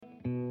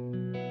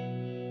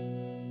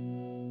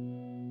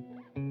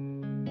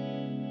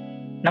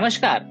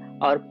नमस्कार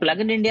और plug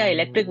in India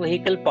electric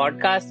vehicle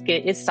podcast के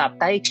इस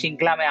साप्ताहिक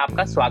श्रृंखला में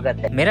आपका स्वागत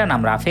है। मेरा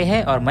नाम राफे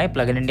है और मैं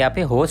प्लग इन इंडिया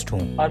पे होस्ट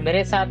हूँ। और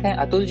मेरे साथ हैं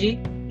अतुल जी,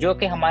 जो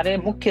कि हमारे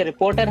मुख्य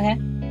रिपोर्टर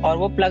हैं और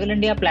वो प्लग इन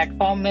इंडिया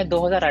प्लेटफॉर्म में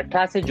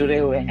 2018 से जुड़े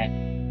हुए हैं।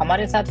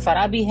 हमारे साथ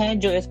फरा भी हैं,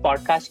 जो इस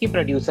पॉडकास्ट की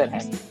प्रोड्यूसर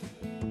हैं।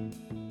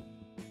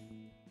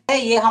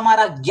 ये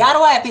हमारा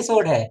 11वां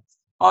एपिसोड है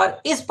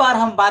और इस बार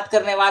हम बात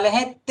करने वाले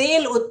हैं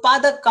तेल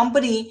उत्पादक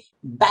कंपनी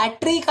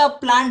बैटरी का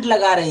प्लांट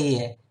लगा रही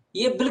है।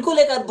 ये बिल्कुल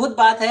एक अद्भुत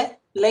बात है,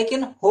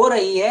 लेकिन हो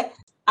रही है।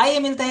 आइए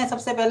मिलते हैं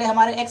सबसे पहले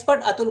हमारे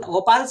एक्सपर्ट अतुल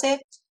गोपाल से।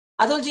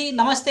 अतुल जी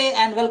नमस्ते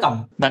एंड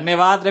वेलकम।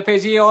 धन्यवाद रफे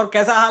जी। और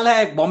कैसा हाल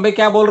है? बॉम्बे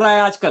क्या बोल रहा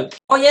है आजकल?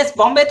 यस,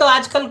 बॉम्बे तो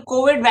आजकल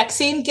कोविड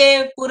वैक्सीन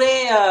के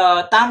पूरे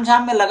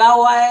तामझाम में लगा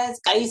हुआ है।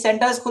 कई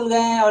सेंटर्स खुल गए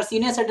हैं और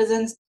सीनियर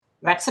सिटीजन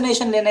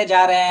वैक्सीनेशन लेने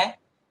जा रहे हैं।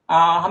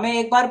 हमें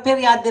एक बार फिर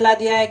याद दिला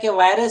दिया है कि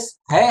वायरस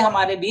है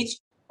हमारे बीच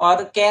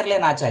और केयर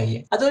लेना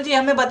चाहिए। अतुल जी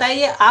हमें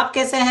बताइए, आप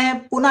कैसे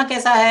हैं, पुणे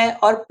कैसा है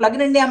और प्लग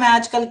इन इंडिया में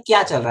आजकल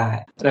क्या चल रहा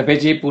है? रफे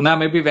जी, पुणे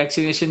में भी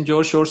वैक्सीनेशन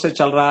जोर शोर से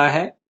चल रहा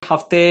है।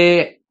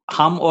 हफ्ते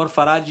हम और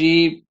फराज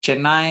जी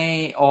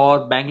चेन्नई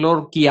और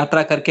बेंगलोर की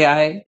यात्रा करके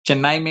आए।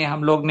 चेन्नई में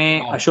हम लोग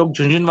ने अशोक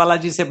झुंझुनवाला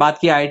जी से बात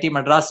की, आईआईटी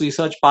मद्रास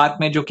रिसर्च पार्क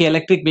में, जो कि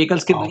इलेक्ट्रिक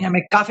व्हीकल्स की दुनिया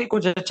में काफी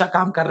कुछ अच्छा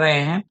काम कर रहे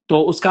हैं।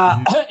 तो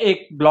उसका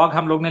एक ब्लॉग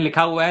हम लोग ने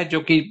लिखा हुआ है, जो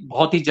कि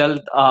बहुत ही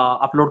जल्द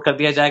अपलोड कर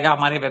दिया जाएगा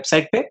हमारे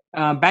वेबसाइट पे।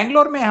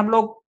 बेंगलोर में हम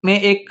लोग ने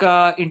एक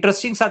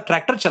इंटरेस्टिंग सा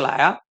ट्रैक्टर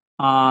चलाया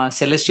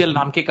सेलेस्टियल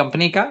नाम की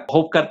कंपनी का।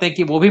 होप करते हैं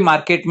कि वो भी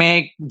मार्केट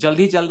में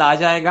जल्द आ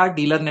जाएगा।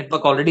 डीलर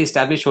नेटवर्क ऑलरेडी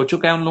एस्टैब्लिश हो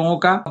चुका है उन लोगों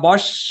का।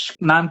 बॉश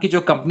नाम की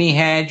जो कंपनी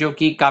है, जो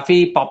कि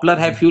काफी पॉपुलर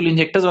है फ्यूल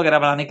इंजेक्टर्स वगैरह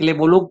बनाने के लिए,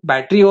 वो लोग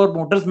बैटरी और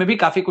मोटर्स में भी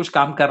काफी कुछ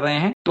काम कर रहे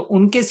हैं। तो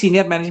उनके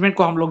सीनियर मैनेजमेंट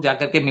को हम लोग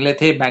जाकर के मिले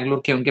थे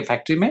बेंगलोर के उनके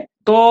फैक्ट्री में।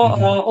 तो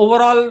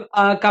ओवरऑल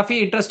काफी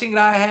इंटरेस्टिंग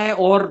रहा है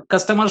और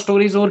कस्टमर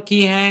स्टोरीज और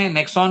की हैं।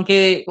 नेक्सॉन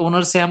के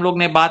ओनर से हम लोग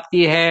ने बात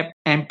की है।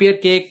 एम्पियर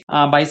के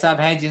भाई साहब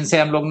हैं, जिनसे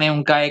हम लोग ने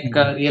उनका एक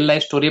रियल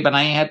लाइफ स्टोरी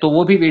बनाई है। तो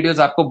वो भी वीडियोस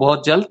आपको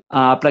बहुत जल्द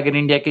प्लग इन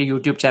इंडिया के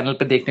यूट्यूब चैनल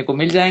पे देखने को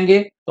मिल जाएंगे।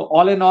 तो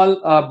ऑल इन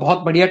ऑल बहुत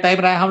बढ़िया टाइम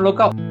रहा है हम लोग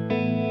का।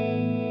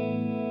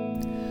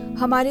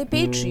 हमारे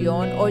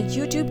पेट्रियन और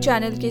यूट्यूब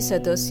चैनल के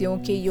सदस्यों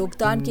के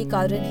योगदान के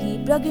कारण ही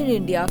प्लग इन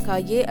इंडिया का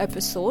ये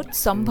एपिसोड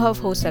संभव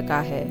हो सका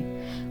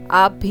है।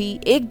 आप भी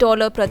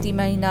 $1 प्रति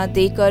महीना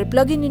देकर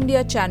प्लग इन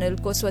इंडिया चैनल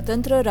को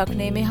स्वतंत्र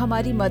रखने में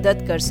हमारी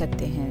मदद कर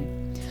सकते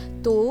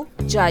हैं। तो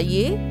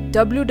जाइए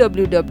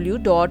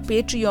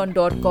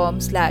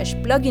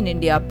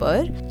www.patreon.com/pluginindia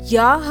पर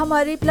या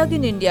हमारे प्लग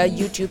इन इंडिया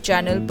यूट्यूब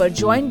चैनल पर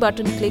ज्वाइन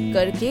बटन क्लिक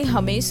करके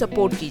हमें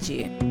सपोर्ट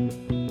कीजिए।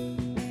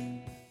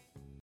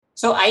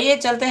 आइए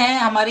चलते हैं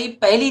हमारी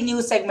पहली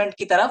न्यूज सेगमेंट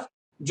की तरफ,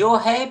 जो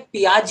है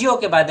पियाजियो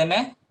के बारे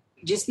में,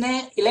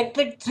 जिसने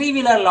इलेक्ट्रिक 3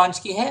 व्हीलर लॉन्च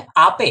की है,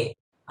 आपे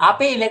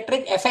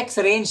इलेक्ट्रिक FX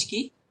रेंज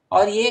की।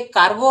 और ये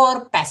कार्गो और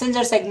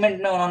पैसेंजर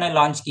सेगमेंट में उन्होंने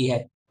लॉन्च की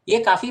है। ये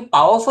काफी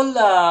पावरफुल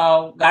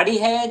गाड़ी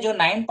है, जो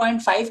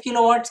 9.5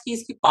 किलोवाट्स की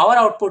इसकी पावर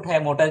आउटपुट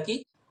है मोटर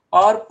की,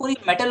 और पूरी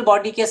मेटल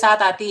बॉडी के साथ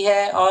आती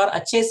है और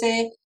अच्छे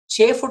से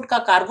 6 फुट का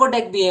कार्गो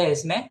डेक भी है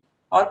इसमें,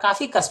 और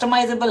काफी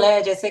कस्टमाइजेबल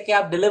है। जैसे कि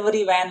आप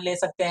डिलीवरी वैन ले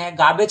सकते हैं,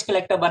 गार्बेज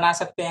कलेक्टर बना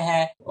सकते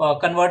हैं,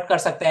 कन्वर्ट कर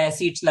सकते हैं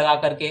सीट्स लगा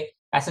करके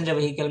पैसेंजर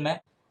व्हीकल में।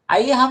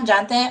 आइए हम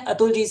जानते हैं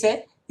अतुल जी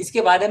से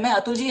इसके बारे में।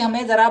 अतुल जी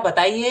हमें जरा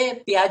बताइए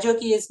पियाजियो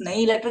की इस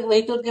नई इलेक्ट्रिक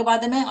व्हीकल के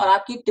बारे में, और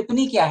आपकी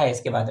टिप्पणी क्या है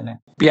इसके बारे में।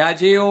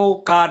 पियाजियो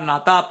का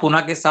नाता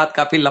पुणे के साथ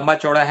काफी लंबा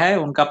चौड़ा है।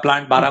 उनका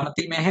प्लांट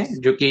बारामती में है,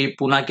 जो कि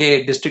पुणे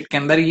के डिस्ट्रिक्ट के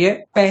अंदर ही है।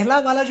 पहला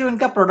वाला जो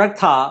इनका प्रोडक्ट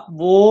था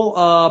वो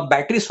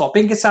बैटरी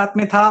स्वैपिंग के साथ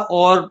में था,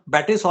 और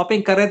बैटरी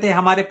स्वैपिंग कर रहे थे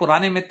हमारे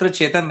पुराने मित्र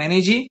चेतन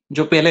मैनी जी,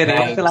 जो पहले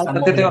रेवा चला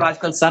करते थे और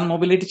आजकल सन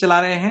मोबिलिटी चला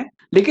रहे हैं।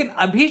 लेकिन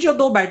अभी जो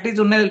 2 बैटरीज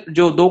उन्होंने,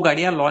 जो 2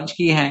 गाड़ियां लॉन्च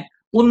की हैं,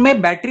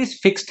 उनमें बैटरीज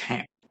फिक्स्ड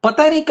हैं।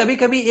 पता नहीं, कभी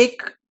कभी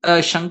एक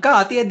शंका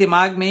आती है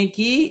दिमाग में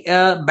कि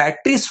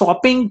बैटरी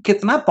स्वैपिंग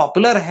कितना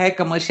पॉपुलर है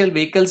कमर्शियल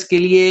व्हीकल्स के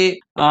लिए।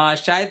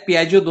 शायद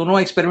पियाजियो दोनों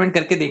एक्सपेरिमेंट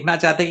करके देखना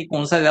चाहते हैं कि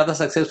कौन सा ज्यादा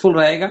सक्सेसफुल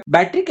रहेगा।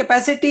 बैटरी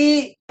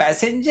कैपेसिटी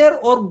पैसेंजर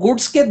और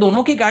गुड्स के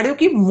दोनों की गाड़ियों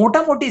की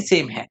मोटा मोटी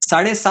सेम है।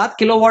 7.5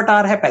 किलोवाट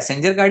आवर है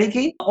पैसेंजर गाड़ी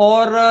की,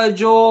 और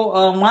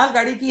जो माल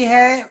गाड़ी की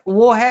है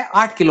वो है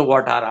 8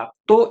 किलोवाट आवर।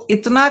 तो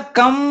इतना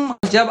कम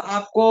जब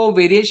आपको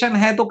वेरिएशन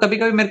है, तो कभी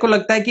कभी मेरे को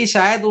लगता है कि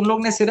शायद उन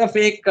लोग ने सिर्फ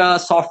एक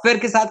सॉफ्टवेयर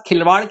के साथ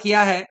खिलवाड़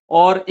किया है,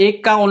 और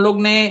एक का उन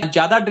लोग ने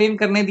ज्यादा ड्रेन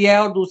करने दिया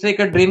है और दूसरे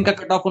का ड्रेन का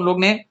कट ऑफ उन लोग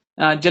ने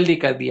जल्दी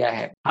कर दिया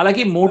है।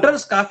 हालांकि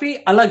मोटर्स काफी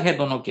अलग है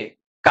दोनों के।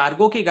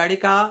 कार्गो की गाड़ी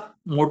का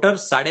मोटर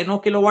 9.5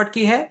 किलोवाट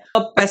की है,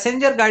 अब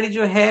पैसेंजर गाड़ी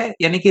जो है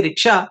यानी कि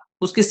रिक्शा,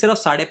 उसकी सिर्फ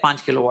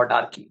 5.5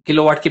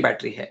 किलोवाट की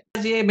बैटरी है।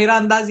 ये मेरा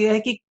अंदाज ये है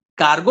कि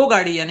कार्गो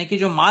गाड़ी यानी कि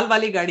जो माल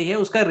वाली गाड़ी है,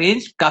 उसका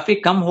रेंज काफी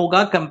कम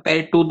होगा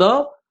कंपेयर टू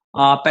द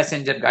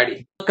पैसेंजर गाड़ी।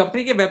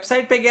 कंपनी के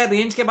वेबसाइट पे गया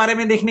रेंज के बारे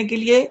में देखने के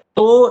लिए,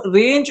 तो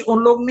रेंज उन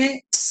लोग ने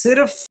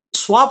सिर्फ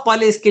स्वैप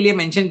वाले इसके लिए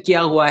मेंशन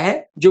किया हुआ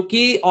है, जो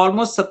कि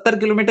ऑलमोस्ट 70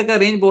 किलोमीटर का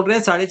रेंज बोल रहे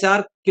हैं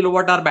 4.5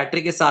 किलोवाट आवर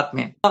बैटरी के साथ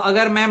में।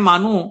 अगर मैं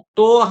मानूं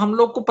तो हम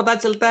लोग को पता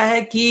चलता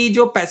है कि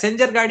जो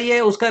पैसेंजर गाड़ी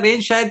है उसका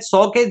रेंज शायद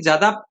 100 के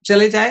ज्यादा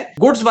चले जाए।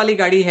 गुड्स वाली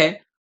गाड़ी है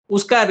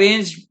उसका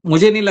रेंज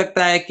मुझे नहीं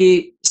लगता है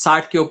कि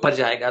 60 के ऊपर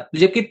जाएगा,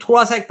 जबकि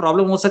थोड़ा सा एक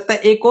प्रॉब्लम हो सकता है।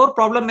 एक और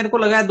प्रॉब्लम मेरे को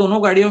लगा है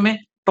दोनों गाड़ियों में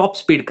टॉप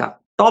स्पीड का।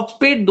 टॉप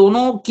स्पीड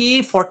दोनों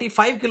की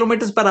 45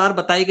 किलोमीटर पर आवर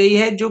बताई गई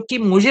है, जो कि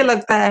मुझे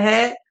लगता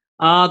है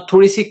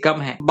थोड़ी सी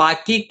कम है।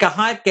 बाकी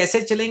कहाँ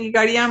कैसे चलेंगी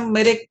गाड़ियां,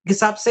 मेरे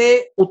हिसाब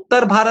से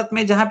उत्तर भारत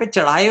में जहां पे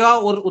चढ़ाई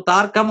और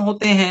उतार कम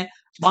होते हैं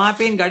वहां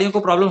पे इन गाड़ियों को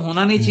प्रॉब्लम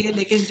होना नहीं चाहिए,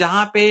 लेकिन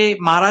जहां पे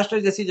महाराष्ट्र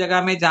जैसी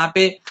जगह में जहां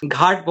पे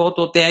घाट बहुत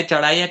होते हैं,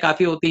 चढ़ाइयां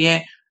काफी होती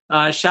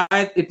हैं,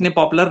 शायद इतने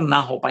पॉपुलर ना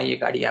हो पाई ये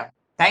गाड़ियां।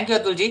 Thank you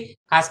Atul ji.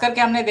 खास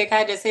करके हमने देखा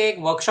है जैसे एक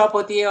वर्कशॉप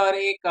होती है और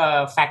एक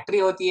फैक्ट्री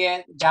होती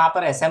है जहां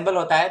पर असेंबल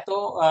होता है,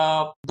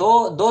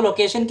 तो दो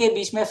लोकेशन के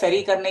बीच में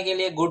फेरी करने के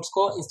लिए गुड्स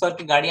को इस तरह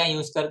की गाड़ियां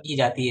यूज की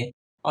जाती है,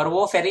 और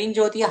वो फेरिंग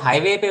जो होती है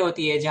हाईवे पे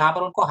होती है जहां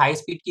पर उनको हाई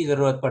स्पीड की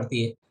जरूरत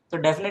पड़ती है। तो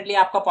डेफिनेटली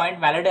आपका पॉइंट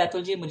वैलिड है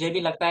अतुल जी, मुझे भी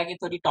लगता है कि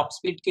थोड़ी टॉप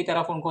स्पीड की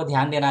तरफ उनको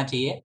ध्यान देना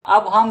चाहिए।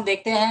 अब हम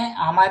देखते हैं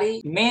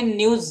हमारी मेन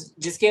न्यूज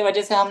जिसके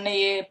वजह से हमने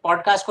ये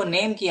पॉडकास्ट को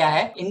नेम किया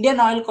है। Indian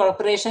oil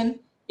corporation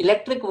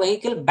electric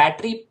vehicle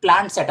battery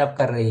plant setup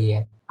कर रही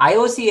है।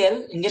 IOCL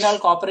इंडियन ऑयल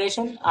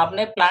कॉर्पोरेशन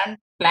अपने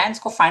प्लान्स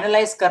को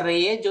फाइनलाइज कर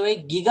रही है, जो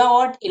एक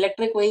gigawatt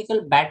electric vehicle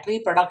battery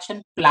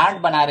production plant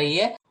बना रही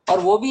है, और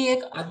वो भी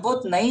एक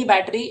अद्भुत नई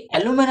बैटरी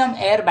एल्यूमिनियम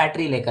एयर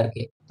बैटरी लेकर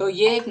के। तो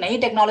ये एक नई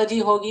टेक्नोलॉजी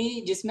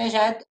होगी जिसमें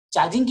शायद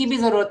चार्जिंग की भी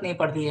जरूरत नहीं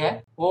पड़ती है,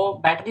 वो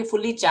बैटरी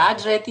फुल्ली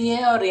चार्ज रहती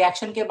है और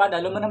रिएक्शन के बाद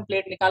एल्यूमिनियम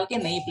प्लेट निकाल के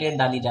नई प्लेट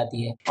डाली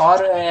जाती है।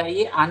 और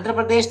ये आंध्र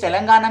प्रदेश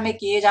तेलंगाना में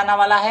किए जाने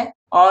वाला है,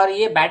 और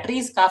ये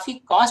बैटरीज काफी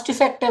कॉस्ट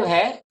इफेक्टिव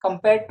है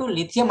compare to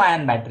lithium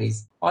ion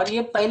batteries, और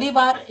ये पहली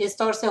बार इस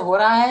तौर से हो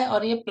रहा है,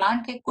 और ये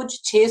प्लांट के कुछ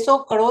 600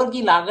 करोड़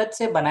की लागत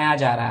से बनाया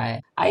जा रहा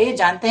है। आइए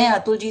जानते हैं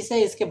अतुल जी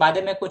से इसके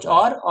बारे में कुछ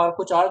और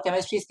कुछ और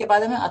केमिस्ट्रीज के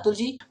बारे में। अतुल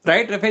जी।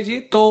 राइट रफे जी,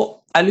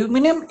 तो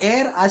एल्यूमिनियम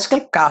एयर आजकल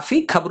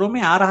काफी खबरों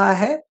में आ रहा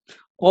है,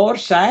 और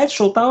शायद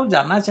श्रोताओं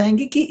जानना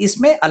चाहेंगे कि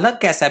इसमें अलग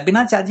कैसा है,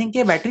 बिना चार्जिंग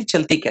के बैटरी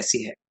चलती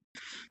कैसी है।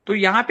 तो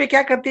यहाँ पे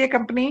क्या करती है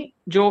कंपनी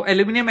जो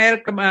एल्यूमिनियम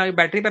एयर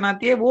बैटरी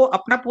बनाती है, वो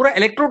अपना पूरा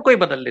इलेक्ट्रोड को ही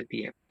बदल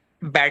देती है।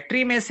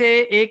 बैटरी में से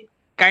एक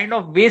काइंड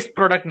ऑफ वेस्ट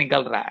प्रोडक्ट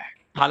निकल रहा है।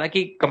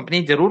 हालांकि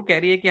कंपनी जरूर कह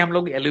रही है कि हम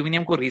लोग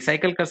एल्यूमिनियम को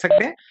रिसाइकल कर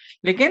सकते हैं,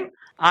 लेकिन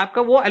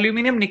आपका वो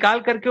एल्यूमिनियम निकाल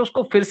करके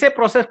उसको फिर से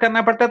प्रोसेस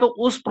करना पड़ता है, तो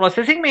उस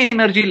प्रोसेसिंग में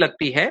एनर्जी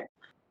लगती है।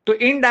 तो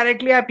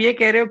इनडायरेक्टली आप ये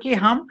कह रहे हो कि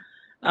हम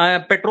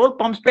पेट्रोल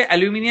पंप्स पे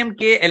एल्यूमिनियम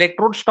के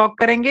इलेक्ट्रोड स्टॉक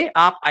करेंगे,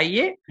 आप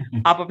आइए,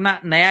 आप अपना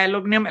नया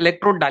एल्यूमिनियम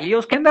इलेक्ट्रोड डालिए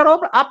उसके अंदर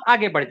और आप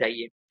आगे बढ़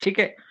जाइए। ठीक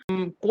है,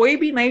 कोई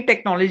भी नई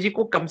टेक्नोलॉजी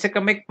को कम से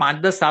कम एक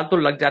 5-10 साल तो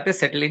लग जाते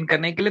सेटल इन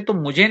करने के लिए। तो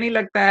मुझे नहीं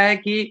लगता है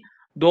कि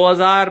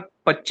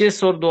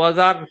 2025 और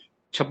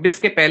 2026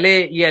 के पहले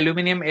ये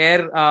एल्यूमिनियम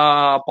एयर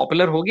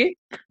पॉपुलर होगी,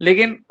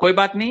 लेकिन कोई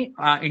बात नहीं,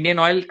 इंडियन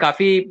ऑयल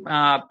काफी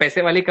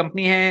पैसे वाली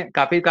कंपनी है,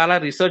 काफी काला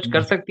रिसर्च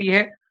कर सकती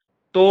है,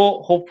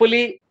 तो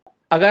होपफुली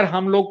अगर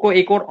हम लोग को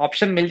एक और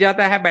ऑप्शन मिल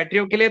जाता है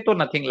बैटरियों के लिए तो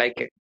नथिंग लाइक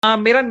इट।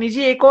 मेरा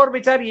निजी एक और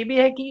विचार ये भी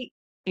है कि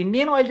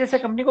इंडियन ऑयल जैसे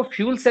कंपनी को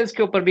फ्यूल सेल्स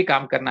के ऊपर भी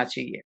काम करना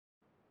चाहिए,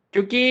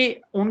 क्योंकि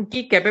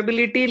उनकी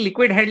कैपेबिलिटी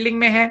लिक्विड हैंडलिंग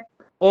में है,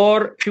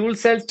 और फ्यूल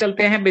सेल्स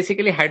चलते हैं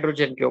बेसिकली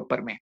हाइड्रोजन के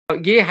ऊपर में।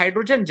 ये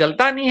हाइड्रोजन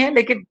जलता नहीं है,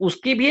 लेकिन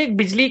उसकी भी एक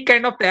बिजली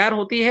काइंड ऑफ तैयार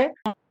होती है,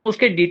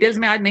 उसके डिटेल्स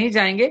में आज नहीं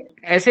जाएंगे।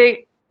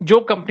 ऐसे जो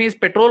कंपनीज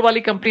पेट्रोल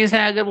वाली कंपनीज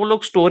हैं, अगर वो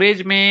लोग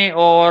स्टोरेज में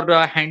और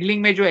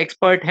हैंडलिंग में जो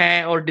एक्सपर्ट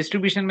हैं और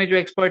डिस्ट्रीब्यूशन में जो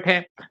एक्सपर्ट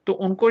हैं, तो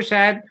उनको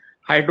शायद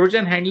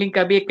हाइड्रोजन हैंडलिंग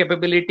का भी एक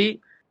कैपेबिलिटी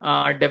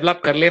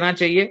डेवलप कर लेना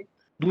चाहिए।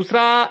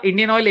 दूसरा,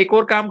 इंडियन ऑयल एक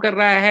और काम कर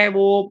रहा है,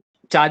 वो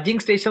चार्जिंग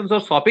स्टेशन और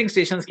स्वैपिंग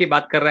स्टेशन की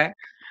बात कर रहा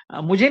है।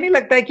 मुझे नहीं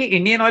लगता है कि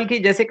इंडियन ऑयल की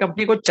जैसे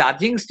कंपनी को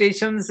चार्जिंग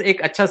स्टेशंस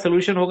एक अच्छा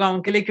सोल्यूशन होगा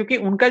उनके लिए, क्योंकि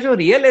उनका जो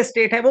रियल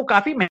एस्टेट है वो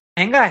काफी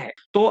महंगा है,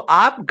 तो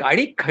आप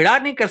गाड़ी खड़ा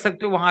नहीं कर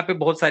सकते हो वहां पे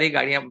बहुत सारी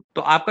गाड़ियां,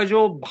 तो आपका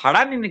जो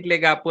भाड़ा नहीं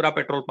निकलेगा पूरा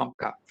पेट्रोल पंप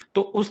का।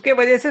 तो उसके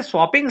वजह से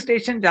स्वैपिंग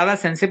स्टेशन ज्यादा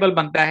सेंसिबल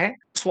बनता है।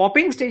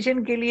 स्वैपिंग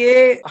स्टेशन के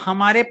लिए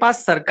हमारे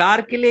पास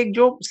सरकार के लिए एक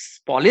जो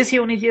पॉलिसी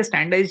होनी चाहिए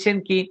स्टैंडर्डाइजेशन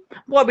की,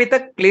 वो अभी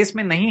तक प्लेस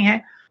में नहीं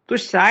है। तो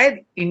शायद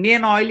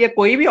इंडियन ऑयल या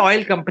कोई भी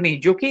ऑयल कंपनी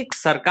जो कि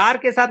सरकार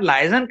के साथ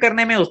लाइजन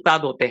करने में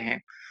उस्ताद होते हैं,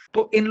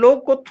 तो इन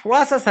लोग को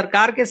थोड़ा सा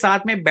सरकार के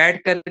साथ में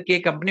बैठ करके,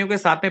 कंपनियों के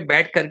साथ में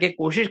बैठ करके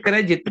कोशिश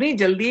करें जितनी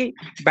जल्दी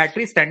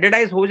बैटरी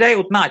स्टैंडर्डाइज हो जाए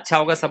उतना अच्छा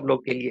होगा सब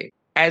लोग के लिए।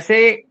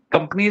 ऐसे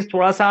कंपनीज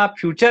थोड़ा सा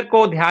फ्यूचर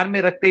को ध्यान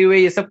में रखते हुए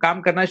ये सब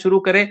काम करना शुरू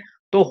करें,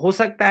 तो हो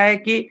सकता है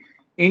कि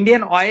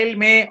इंडियन ऑयल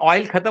में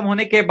ऑयल खत्म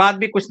होने के बाद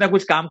भी कुछ ना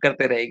कुछ काम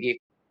करते रहेगी।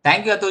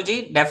 Thank you Atul ji.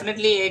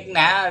 Definitely एक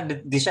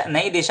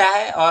नई दिशा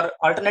है, और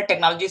अल्टरनेट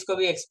टेक्नोलॉजीज को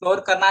भी एक्सप्लोर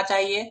करना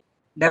चाहिए।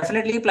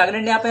 डेफिनेटली प्लग इन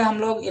इंडिया पे हम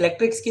लोग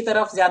इलेक्ट्रिक्स की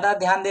तरफ ज्यादा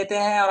ध्यान देते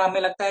हैं, और हमें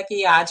लगता है कि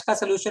ये आज का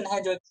सोल्यूशन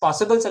है जो एक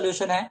पॉसिबल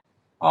सोल्यूशन है,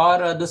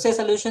 और दूसरे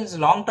solutions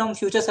long term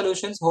future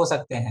solutions हो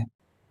सकते हैं।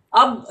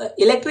 अब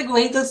electric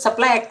vehicle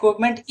supply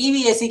equipment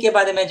EVAC के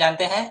बारे में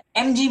जानते हैं।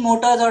 MG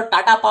मोटर्स और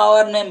टाटा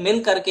पावर ने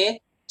मिल करके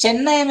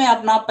चेन्नई में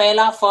अपना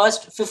पहला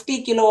फर्स्ट 50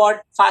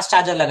 किलोवाट फास्ट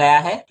चार्जर लगाया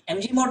है।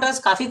 एमजी मोटर्स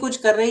काफी कुछ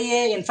कर रही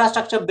है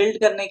इंफ्रास्ट्रक्चर बिल्ड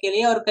करने के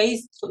लिए, और कई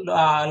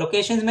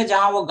लोकेशंस में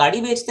जहां वो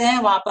गाड़ी बेचते हैं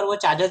वहां पर वो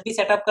चार्जर्स भी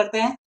सेटअप करते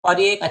हैं,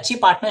 और ये एक अच्छी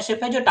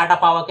पार्टनरशिप है जो टाटा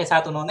पावर के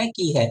साथ उन्होंने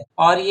की है।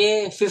 और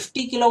ये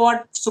 50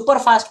 kilowatt super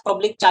fast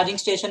public charging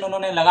station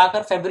उन्होंने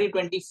लगाकर फरवरी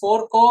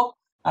 24 को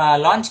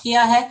लॉन्च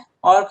किया है,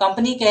 और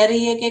कंपनी कह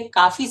रही है कि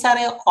काफी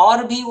सारे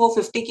और भी वो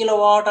 50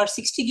 किलोवाट और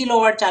 60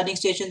 किलोवाट चार्जिंग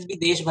स्टेशंस भी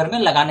देश भर में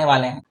लगाने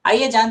वाले हैं।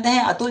 आइए जानते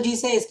हैं अतुल जी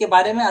से इसके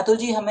बारे में। अतुल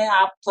जी, हमें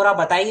आप थोड़ा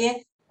बताइए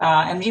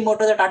एमजी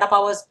मोटर्स और टाटा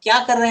पावर्स क्या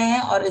कर रहे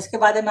हैं और इसके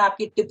बारे में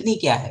आपकी टिप्पणी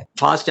क्या है।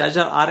 फास्ट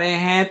चार्जर आ रहे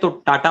हैं तो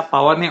टाटा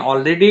पावर ने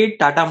ऑलरेडी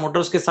टाटा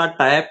मोटर्स के साथ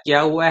टाई अप किया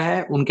हुआ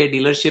है, उनके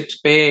डीलरशिप्स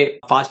पे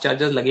फास्ट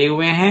चार्जर लगे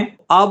हुए हैं।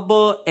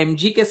 अब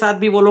एमजी के साथ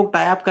भी वो लोग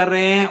टाई अप कर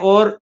रहे हैं,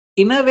 और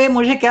इन अ वे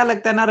मुझे क्या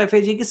लगता है ना रफे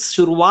जी, की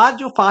शुरुआत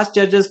जो फास्ट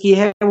चार्जर्स की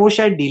है वो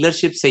शायद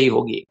डीलरशिप से ही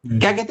होगी।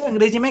 क्या कहते हैं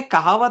अंग्रेजी में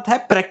कहावत है,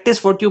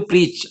 प्रैक्टिस व्हाट यू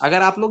प्रीच।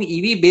 अगर आप लोग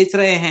ईवी बेच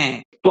रहे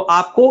हैं तो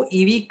आपको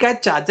ईवी का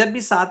चार्जर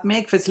भी साथ में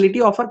एक फैसिलिटी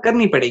ऑफर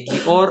करनी पड़ेगी,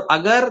 और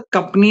अगर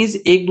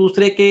कंपनीज एक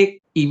दूसरे के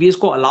ईवीज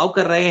को अलाउ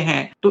कर रहे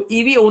हैं तो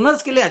ईवी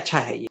ओनर्स के लिए अच्छा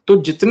है ये। तो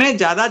जितने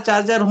ज्यादा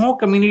चार्जर हो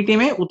कम्युनिटी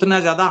में उतना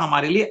ज्यादा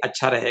हमारे लिए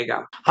अच्छा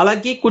रहेगा।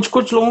 हालांकि कुछ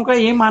कुछ लोगों का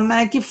ये मानना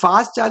है कि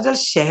फास्ट चार्जर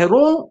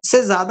शहरों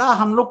से ज्यादा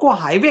हम लोग को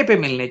हाईवे पे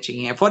मिलने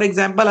चाहिए। फॉर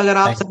एग्जाम्पल, अगर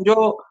आप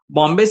समझो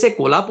बॉम्बे से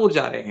कोल्हापुर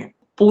जा रहे हैं,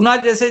 पूना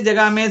जैसे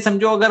जगह में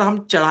समझो अगर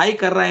हम चढ़ाई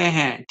कर रहे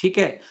हैं, ठीक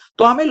है,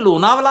 तो हमें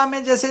लोनावाला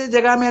में जैसे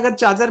जगह में अगर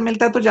चार्जर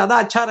मिलता है तो ज्यादा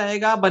अच्छा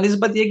रहेगा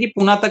बनिस्बत ये कि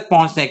पूना तक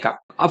पहुंचने का।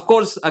 ऑफ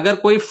कोर्स अगर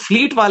कोई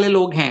फ्लीट वाले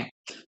लोग हैं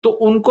तो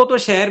उनको तो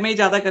शहर में ही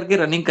ज्यादा करके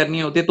रनिंग करनी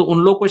होती है, तो उन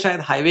लोग को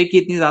शायद हाईवे की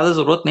इतनी ज्यादा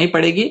जरूरत नहीं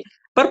पड़ेगी।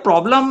 पर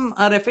प्रॉब्लम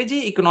रफे जी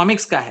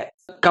इकोनॉमिक्स का है।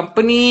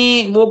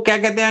 कंपनी वो क्या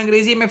कहते हैं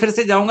अंग्रेजी में, फिर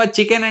से जाऊंगा,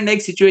 चिकन एंड एग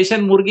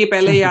सिचुएशन, मुर्गी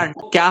पहले या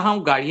अंडा, क्या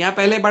हम गाड़ियां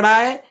पहले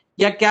बढ़ाए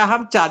या क्या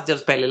हम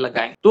चार्जर्स पहले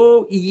लगाएं।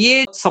 तो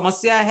ये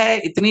समस्या है,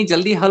 इतनी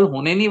जल्दी हल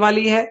होने नहीं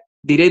वाली है,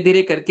 धीरे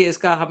धीरे करके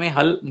इसका हमें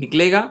हल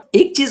निकलेगा।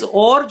 एक चीज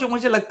और जो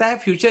मुझे लगता है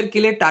फ्यूचर के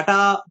लिए टाटा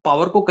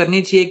पावर को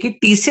करनी चाहिए कि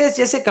टीसीएस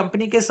जैसे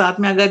कंपनी के साथ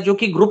में, अगर जो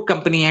कि ग्रुप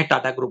कंपनी है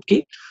टाटा ग्रुप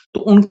की, तो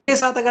उनके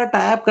साथ अगर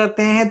टाई अप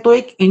करते हैं तो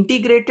एक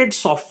इंटीग्रेटेड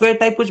सॉफ्टवेयर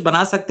टाइप कुछ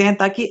बना सकते हैं,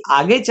 ताकि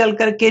आगे चल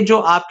करके जो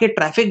आपके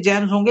ट्रैफिक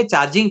जैम्स होंगे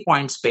चार्जिंग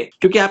पॉइंट्स पे,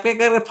 क्योंकि आपके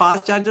अगर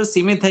फास्ट चार्जर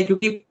सीमित है,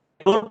 क्योंकि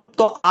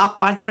तो आप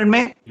 5 मिनट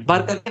में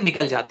भर करके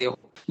निकल जाते हो,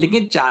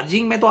 लेकिन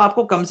चार्जिंग में तो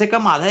आपको कम से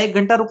कम आधा 1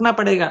 घंटा रुकना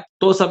पड़ेगा।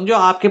 तो समझो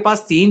आपके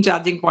पास 3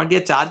 चार्जिंग पॉइंट या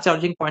 4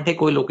 चार्जिंग पॉइंट है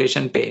कोई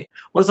लोकेशन पे,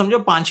 और समझो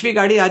 5वीं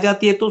गाड़ी आ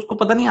जाती है तो उसको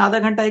पता नहीं आधा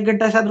घंटा 1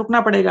 घंटा शायद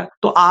रुकना पड़ेगा।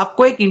 तो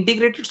आपको एक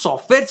इंटीग्रेटेड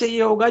सॉफ्टवेयर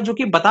चाहिए होगा जो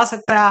कि बता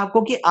सकता है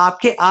आपको कि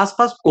आपके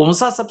आसपास कौन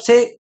सा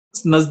सबसे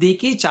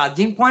नजदीकी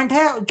चार्जिंग पॉइंट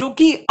है जो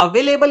कि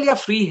अवेलेबल या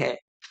फ्री है।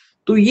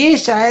 तो ये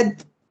शायद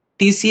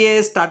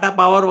टीसीएस, टाटा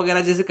पावर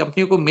वगैरह जैसे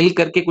कंपनियों को मिल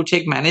करके कुछ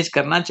एक मैनेज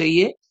करना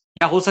चाहिए।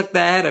 क्या हो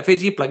सकता है रफे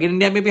जी, प्लग इन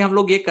इंडिया में भी हम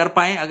लोग ये कर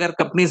पाए अगर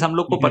कंपनीज हम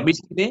लोग को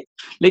परमिशन दे,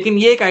 लेकिन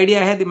ये एक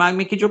आइडिया है दिमाग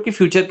में कि जो कि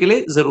फ्यूचर के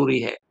लिए जरूरी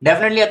है।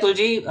 डेफिनेटली अतुल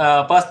जी,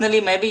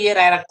 पर्सनली मैं भी ये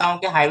राय रखता हूँ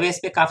कि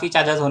हाईवेज पे काफी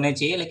चार्जर्स होने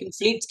चाहिए, लेकिन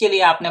फ्लीट्स के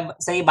लिए आपने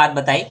सही बात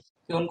बताई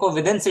कि उनको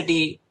विद इन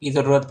सिटी की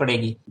जरूरत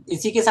पड़ेगी।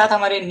 इसी के साथ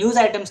हमारे न्यूज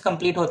आइटम्स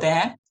कंप्लीट होते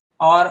हैं,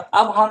 और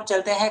अब हम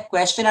चलते हैं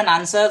क्वेश्चन एंड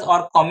आंसर्स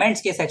और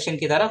कमेंट्स के सेक्शन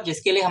की तरफ,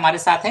 जिसके लिए हमारे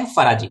साथ हैं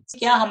फराजी।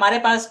 क्या हमारे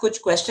पास कुछ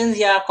क्वेश्चंस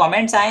या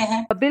कमेंट्स आए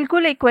हैं?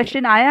 बिल्कुल, एक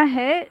क्वेश्चन आया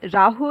है।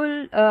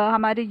 राहुल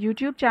हमारे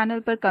YouTube चैनल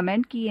पर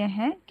कमेंट किए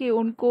हैं कि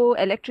उनको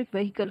इलेक्ट्रिक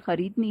व्हीकल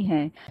खरीदनी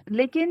है,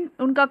 लेकिन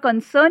उनका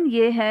कंसर्न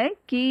ये है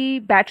कि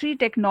बैटरी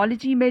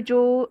टेक्नोलॉजी में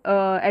जो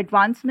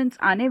एडवांसमेंट्स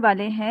आने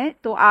वाले हैं,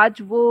 तो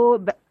आज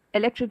वो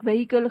इलेक्ट्रिक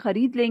व्हीकल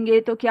खरीद लेंगे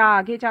तो क्या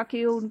आगे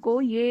जाके उनको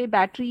ये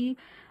बैटरी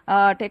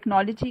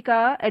टेक्नोलॉजी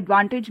का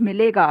एडवांटेज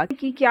मिलेगा,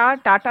 कि क्या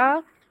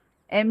टाटा,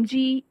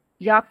 एमजी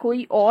या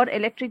कोई और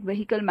इलेक्ट्रिक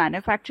व्हीकल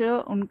मैन्युफैक्चरर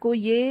उनको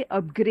ये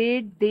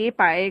अपग्रेड दे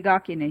पाएगा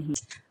कि नहीं?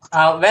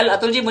 वेल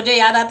अतुल जी, मुझे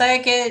याद आता है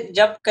कि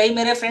जब कई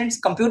मेरे फ्रेंड्स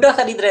कंप्यूटर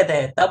खरीद रहे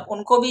थे तब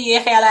उनको भी ये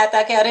ख्याल आया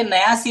था कि अरे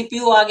नया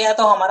सीपीयू आ गया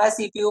तो हमारा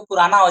सीपीयू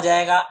पुराना हो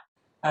जाएगा,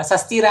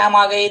 सस्ती रैम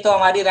आ गई तो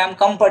हमारी रैम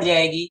कम पड़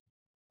जाएगी।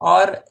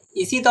 और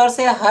इसी तौर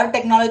से हर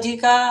टेक्नोलॉजी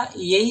का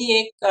यही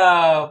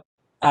एक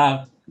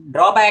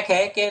ड्रॉबैक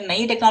है कि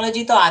नई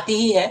टेक्नोलॉजी तो आती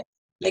ही है,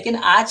 लेकिन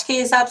आज के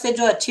हिसाब से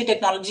जो अच्छी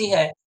टेक्नोलॉजी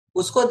है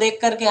उसको देख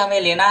करके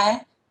हमें लेना है,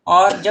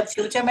 और जब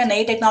फ्यूचर में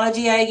नई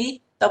टेक्नोलॉजी आएगी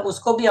तब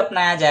उसको भी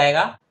अपनाया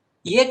जाएगा।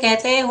 ये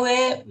कहते हुए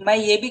मैं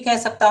ये भी कह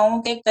सकता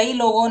हूँ कि कई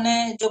लोगों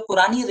ने जो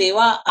पुरानी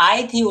रेवा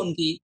आई थी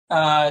उनकी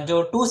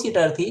जो 2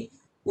 सीटर थी,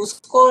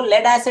 उसको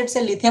लेड एसिड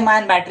से लिथियम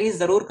आयन बैटरीज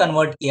जरूर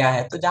कन्वर्ट किया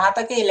है। तो जहां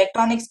तक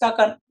इलेक्ट्रॉनिक्स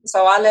का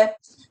सवाल है,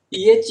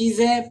 ये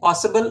चीजें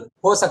पॉसिबल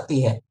हो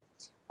सकती है।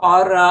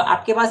 और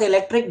आपके पास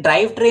इलेक्ट्रिक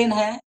ड्राइव ट्रेन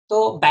है तो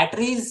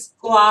बैटरीज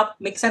को आप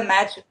मिक्स एंड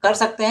मैच कर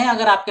सकते हैं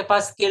अगर आपके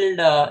पास स्किल्ड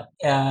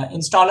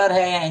इंस्टॉलर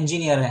है या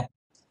इंजीनियर है।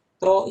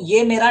 तो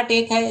ये मेरा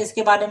टेक है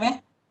इसके बारे में।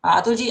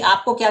 अतुल जी,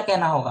 आपको क्या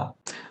कहना होगा?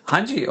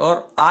 हाँ जी,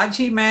 और आज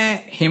ही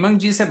मैं हेमंत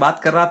जी से बात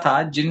कर रहा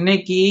था जिनने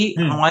की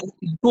हमारे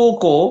ईको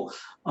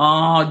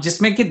को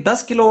जिसमें कि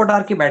 10 किलोवाट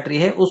आवर की बैटरी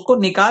है उसको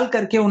निकाल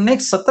करके उनने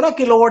 17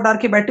 किलोवाट आवर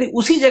की बैटरी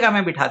उसी जगह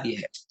में बिठा दी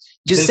है।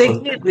 जिससे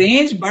कि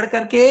रेंज बढ़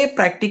करके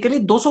प्रैक्टिकली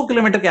 200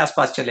 किलोमीटर के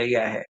आसपास चले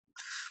गया है।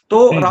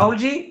 तो राहुल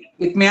जी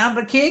इत्मीनान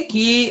रखिए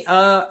कि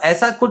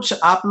ऐसा कुछ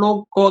आप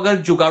लोग को अगर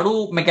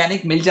जुगाड़ू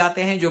मैकेनिक मिल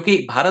जाते हैं, जो कि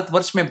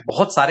भारतवर्ष में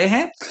बहुत सारे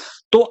हैं,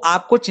 तो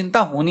आपको चिंता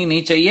होनी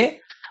नहीं चाहिए।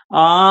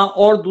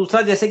 और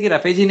दूसरा, जैसे कि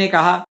रफे जी ने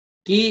कहा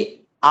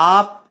कि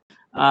आप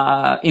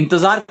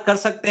इंतजार कर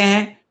सकते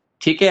हैं,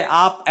 ठीक है,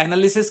 आप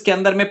एनालिसिस के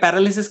अंदर में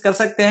पैरालिसिस कर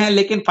सकते हैं,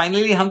 लेकिन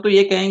फाइनली हम तो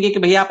ये कहेंगे कि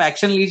भैया आप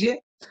एक्शन लीजिए।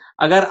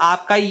 अगर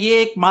आपका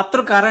ये एक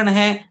मात्र कारण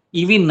है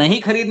ईवी नहीं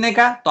खरीदने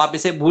का, तो आप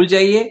इसे भूल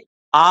जाइए।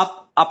 आप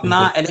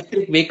अपना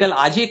इलेक्ट्रिक व्हीकल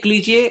आज ही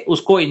लीजिए,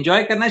 उसको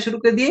एंजॉय करना शुरू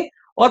कर दिए,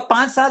 और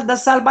 5 साल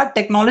 10 साल बाद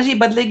टेक्नोलॉजी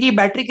बदलेगी,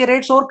 बैटरी के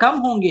रेट्स और कम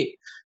होंगे,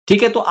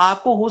 ठीक है, तो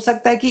आपको हो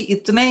सकता है कि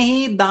इतने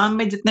ही दाम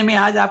में जितने में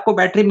आज आपको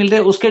बैटरी मिल रही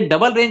है, उसके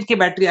डबल रेंज की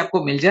बैटरी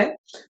आपको मिल जाए।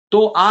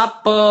 तो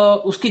आप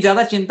उसकी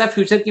ज्यादा चिंता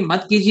फ्यूचर की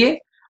मत कीजिए,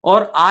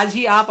 और आज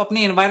ही आप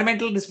अपनी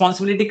एनवायरमेंटल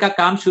रिस्पॉन्सिबिलिटी का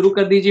काम शुरू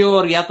कर दीजिए,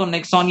 और या तो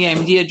नेक्सॉन या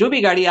एमजी या जो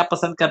भी गाड़ी आप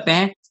पसंद करते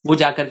हैं, वो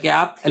जाकर के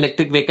आप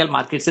इलेक्ट्रिक व्हीकल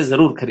मार्केट से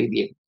जरूर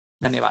खरीदिए।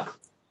 धन्यवाद।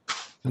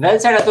 Well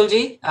said Atul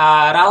ji.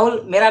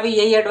 राहुल, मेरा भी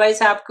यही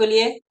एडवाइस है आपके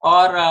लिए,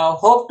 और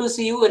hope to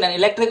see you in an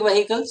electric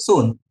vehicle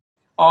soon.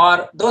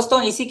 और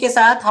दोस्तों, इसी के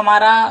साथ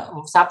हमारा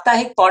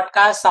साप्ताहिक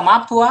पॉडकास्ट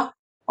समाप्त हुआ,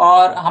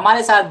 और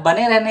हमारे साथ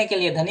बने रहने के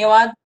लिए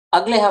धन्यवाद।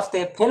 अगले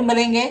हफ्ते फिर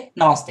मिलेंगे।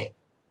 नमस्ते।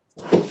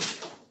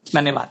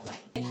 धन्यवाद।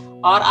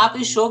 और आप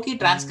इस शो की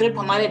ट्रांसक्रिप्ट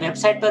हमारे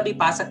वेबसाइट पर भी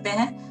पा सकते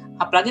हैं।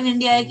 प्लग इन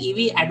इंडिया एक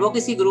ईवी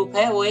एडवोकेसी ग्रुप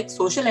है, वो एक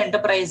सोशल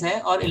एंटरप्राइज है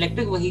और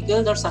इलेक्ट्रिक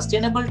व्हीकल्स और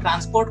सस्टेनेबल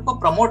ट्रांसपोर्ट को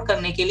प्रमोट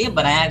करने के लिए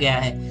बनाया गया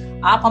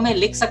है। आप हमें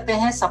लिख सकते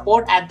हैं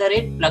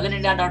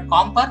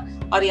support@pluginindia.com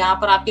पर, और यहाँ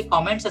पर आपके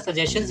कमेंट्स और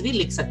सजेशंस भी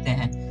लिख सकते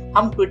हैं।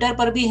 हम ट्विटर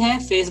पर भी हैं,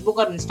 फेसबुक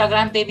और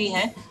इंस्टाग्राम पे भी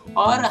हैं,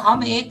 और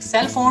हम एक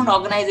सेल्फ ओन्ड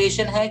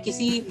ऑर्गेनाइजेशन है,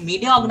 किसी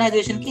मीडिया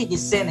ऑर्गेनाइजेशन के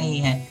हिस्से नहीं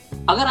है।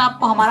 अगर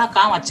आपको हमारा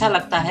काम अच्छा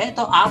लगता है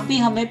तो आप भी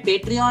हमें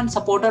पेट्रियन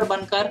सपोर्टर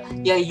बनकर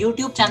या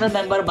यूट्यूब चैनल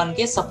मेंबर बन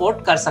के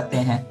सपोर्ट कर सकते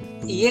हैं।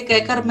 ये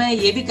कहकर मैं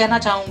ये भी कहना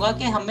चाहूंगा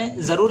कि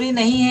हमें जरूरी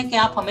नहीं है कि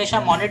आप हमेशा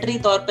मॉनेटरी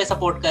तौर पे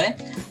सपोर्ट करें।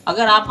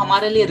 अगर आप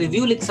हमारे लिए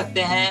रिव्यू लिख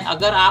सकते हैं,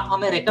 अगर आप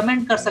हमें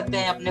रेकमेंड कर सकते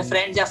हैं अपने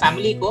फ्रेंड्स या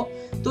फैमिली को,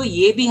 तो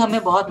ये भी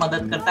हमें बहुत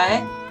मदद करता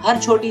है। हर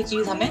छोटी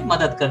चीज हमें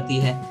मदद करती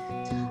है।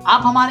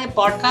 आप हमारे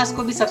पॉडकास्ट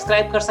को भी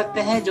सब्सक्राइब कर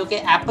सकते हैं, जो कि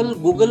एप्पल,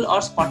 गूगल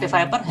और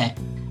स्पॉटिफाई पर हैं।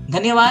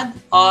 धन्यवाद,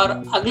 और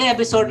अगले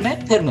एपिसोड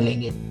में फिर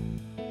मिलेंगे।